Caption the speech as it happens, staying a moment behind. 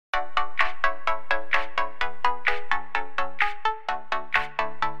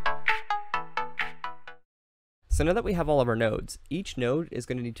So now that we have all of our nodes, each node is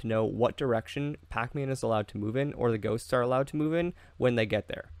going to need to know what direction Pacman is allowed to move in, or the ghosts are allowed to move in when they get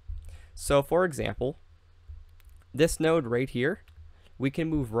there. So for example, this node right here, we can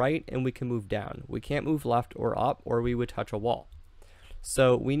move right and we can move down. We can't move left or up, or we would touch a wall.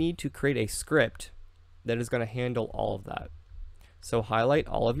 So we need to create a script that is going to handle all of that. So highlight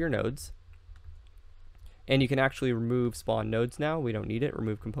all of your nodes, and you can actually remove spawn nodes now. We don't need it.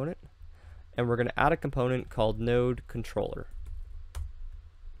 Remove component. And we're going to add a component called node controller.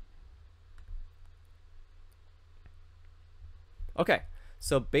 Okay,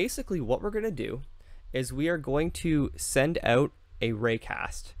 so basically what we're going to do is we are going to send out a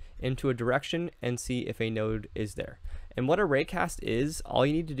raycast into a direction and see if a node is there. And what a raycast is, all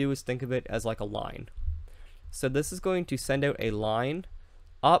you need to do is think of it as like a line. So this is going to send out a line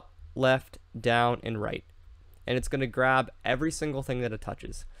up, left, down, and right. And it's going to grab every single thing that it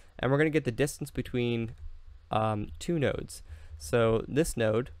touches. And we're going to get the distance between two nodes. So this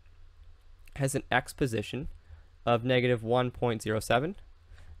node has an x position of negative 1.07,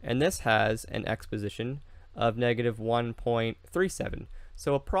 and this has an x position of negative 1.37.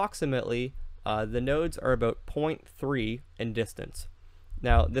 So approximately the nodes are about 0.3 in distance.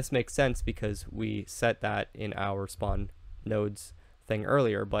 Now this makes sense because we set that in our spawn nodes thing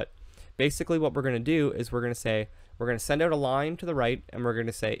earlier, but basically what we're going to do is we're going to say, we're going to send out a line to the right, and we're going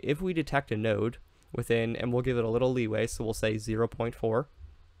to say if we detect a node within, and we'll give it a little leeway, so we'll say 0.4,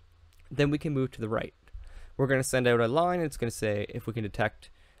 then we can move to the right. We're going to send out a line, and it's going to say if we can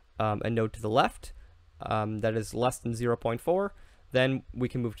detect a node to the left that is less than 0.4, then we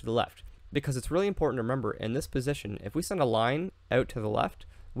can move to the left. Because it's really important to remember, in this position, if we send a line out to the left,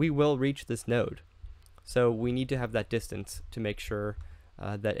 we will reach this node. So we need to have that distance to make sure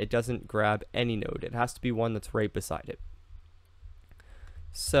that it doesn't grab any node. It has to be one that's right beside it.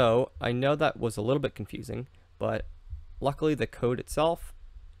 So I know that was a little bit confusing, but luckily the code itself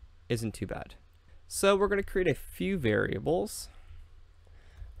isn't too bad. So we're going to create a few variables.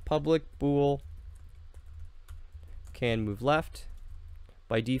 Public bool can move left.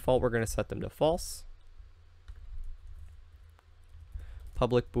 By default, we're going to set them to false.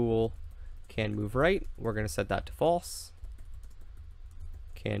 Public bool can move right. We're going to set that to false.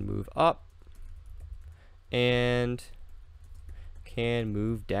 Can move up, and can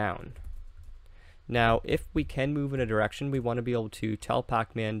move down. Now, if we can move in a direction, we want to be able to tell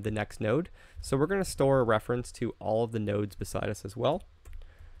Pacman the next node. So we're going to store a reference to all of the nodes beside us as well.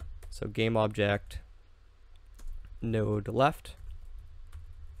 So game object node left,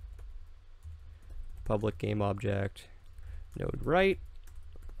 public game object node right,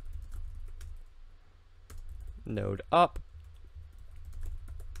 node up,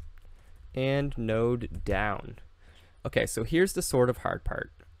 and node down. Okay, so here's the sort of hard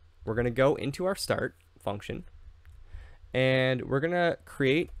part. We're going to go into our start function, and we're going to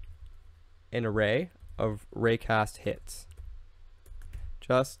create an array of raycast hits,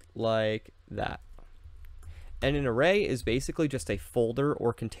 just like that. And an array is basically just a folder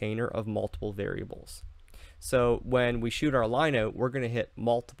or container of multiple variables. So when we shoot our line out, we're going to hit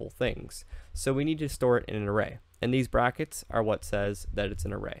multiple things. So we need to store it in an array. And these brackets are what says that it's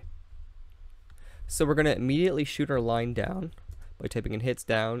an array. So we're going to immediately shoot our line down by typing in hits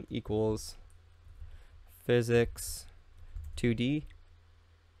down equals physics 2D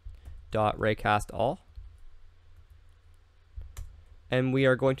dot raycast all. And we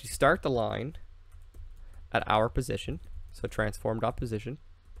are going to start the line at our position, so transform.position,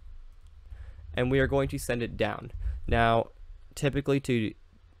 and we are going to send it down. Now, typically to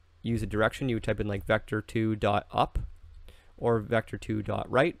use a direction, you would type in like vector2.up or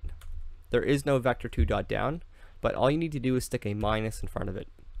vector2.right. There is no vector2.down, but all you need to do is stick a minus in front of it.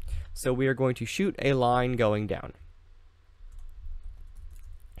 So we are going to shoot a line going down.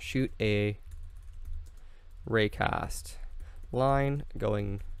 Shoot a raycast line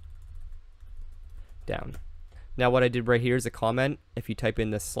going down. Now what I did right here is a comment. If you type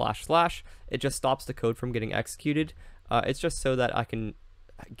in this // it just stops the code from getting executed. It's just so that I can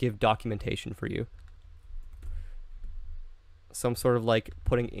give documentation for you. So I'm sort of like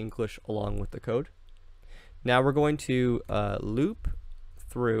putting English along with the code. Now we're going to loop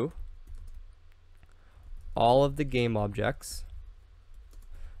through all of the game objects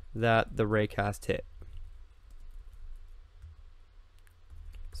that the raycast hit.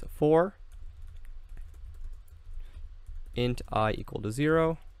 So for int I equal to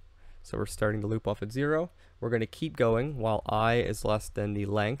 0, so we're starting the loop off at 0. We're going to keep going while I is less than the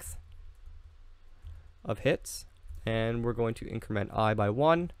length of hits, and we're going to increment I by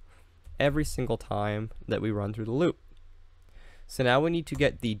 1 every single time that we run through the loop. So now we need to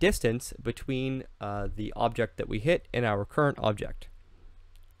get the distance between the object that we hit and our current object.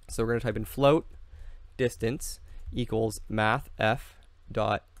 So we're going to type in float distance equals mathf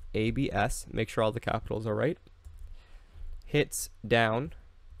dot abs, make sure all the capitals are right, hits down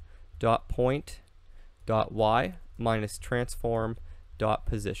dot point dot y minus transform dot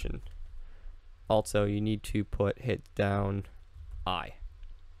position. Also, you need to put hit down I.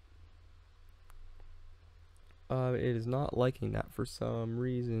 It is not liking that for some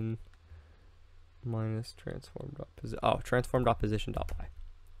reason. Minus transform dot position. Oh, transform dot position dot y.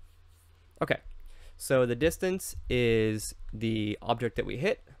 Okay, so the distance is the object that we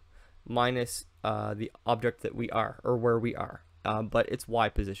hit minus the object that we are, or where we are, but it's y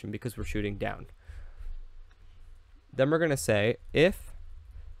position because we're shooting down. Then we're going to say if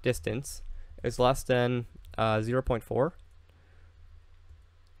distance is less than 0.4,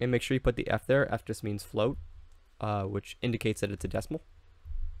 and make sure you put the f there. F just means float, which indicates that it's a decimal.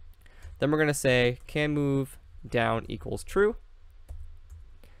 Then we're going to say can move down equals true,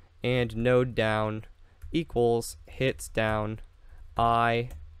 and node down equals hits down I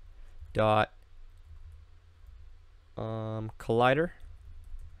dot collider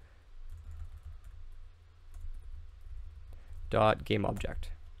dot game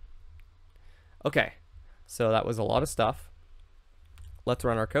object. Okay, so that was a lot of stuff. Let's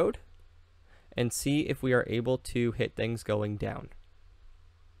run our code and see if we are able to hit things going down.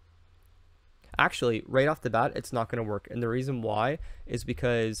 Actually, right off the bat, it's not going to work. And the reason why is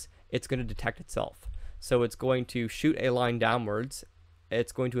because it's going to detect itself. So it's going to shoot a line downwards.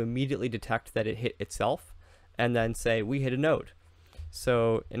 It's going to immediately detect that it hit itself and then say, we hit a node.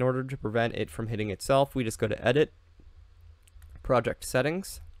 So in order to prevent it from hitting itself, we just go to Edit, Project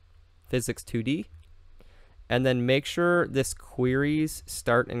Settings, Physics 2D, and then make sure this queries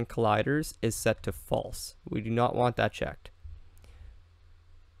start and colliders is set to false. We do not want that checked.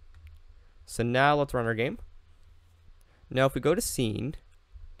 So now let's run our game. Now if we go to scene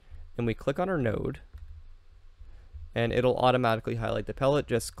and we click on our node, and it'll automatically highlight the pellet,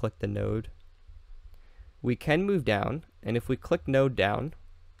 just click the node. We can move down, and if we click node down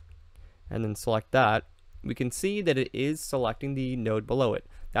and then select that, we can see that it is selecting the node below it.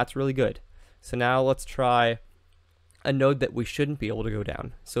 That's really good. So now let's try a node that we shouldn't be able to go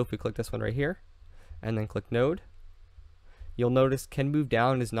down. So if we click this one right here and then click node, you'll notice can move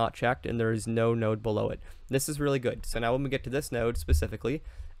down is not checked and there is no node below it. This is really good. So now when we get to this node specifically,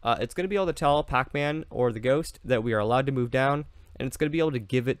 it's going to be able to tell Pacman or the ghost that we are allowed to move down, and it's going to be able to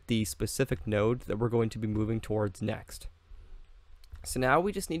give it the specific node that we're going to be moving towards next. So now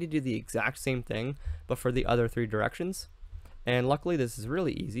we just need to do the exact same thing, but for the other three directions. And luckily this is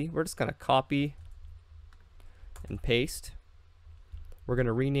really easy. We're just going to copy and paste. We're going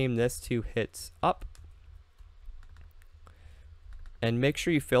to rename this to hits up. And make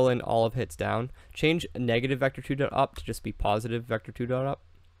sure you fill in all of hits down. Change negative vector2.up to just be positive vector2.up.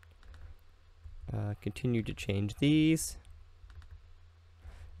 Continue to change these.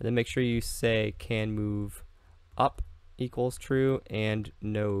 And then make sure you say can move up equals true and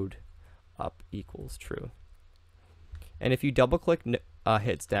node up equals true. And if you double click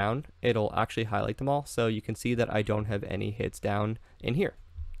hits down, it'll actually highlight them all. So you can see that I don't have any hits down in here.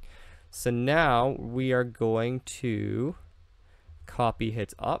 So now we are going to copy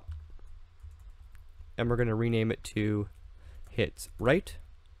hits up, and we're going to rename it to hits right.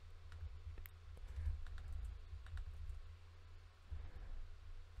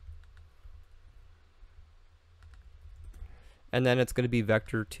 And then it's going to be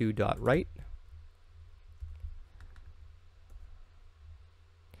vector2.right.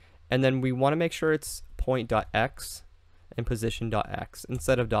 And then we want to make sure it's point.x and position.x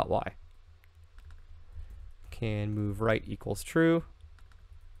instead of .y. Can move right equals true.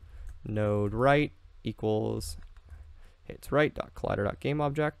 Node right equals hits right dot collider dot game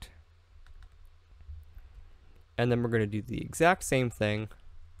object. And then we're going to do the exact same thing.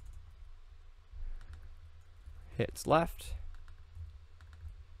 Hits left.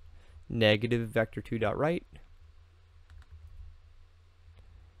 Negative vector2.right.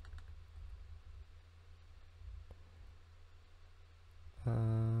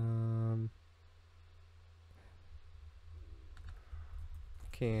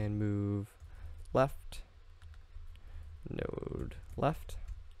 Can move left, node left.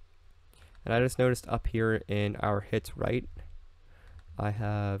 And I just noticed up here in our hits right, I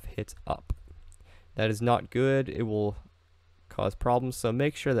have hits up. That is not good. It will cause problems. So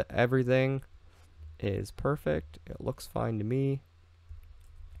make sure that everything is perfect. It looks fine to me.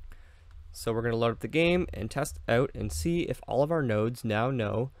 So we're going to load up the game and test out and see if all of our nodes now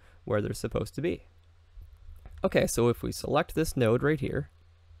know where they're supposed to be. Okay, so if we select this node right here,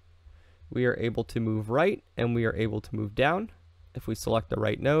 we are able to move right and we are able to move down. If we select the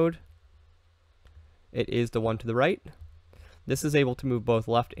right node, it is the one to the right. This is able to move both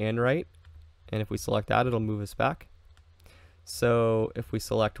left and right. And if we select that, it'll move us back. So if we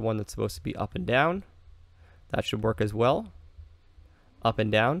select one that's supposed to be up and down, that should work as well. Up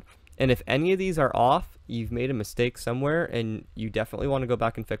and down. And if any of these are off, you've made a mistake somewhere and you definitely want to go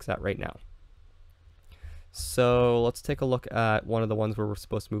back and fix that right now. So let's take a look at one of the ones where we're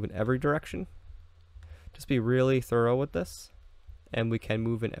supposed to move in every direction. Just be really thorough with this. And we can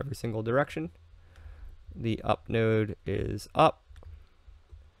move in every single direction. The up node is up.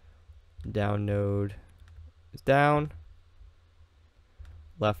 Down node is down.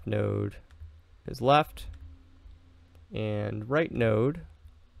 Left node is left. And right node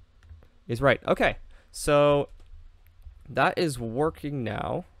is right. Okay, so that is working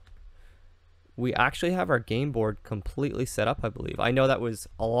now. We actually have our game board completely set up, I believe. I know that was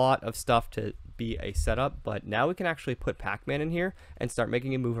a lot of stuff to be a setup, but now we can actually put Pacman in here and start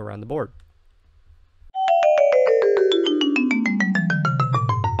making it move around the board.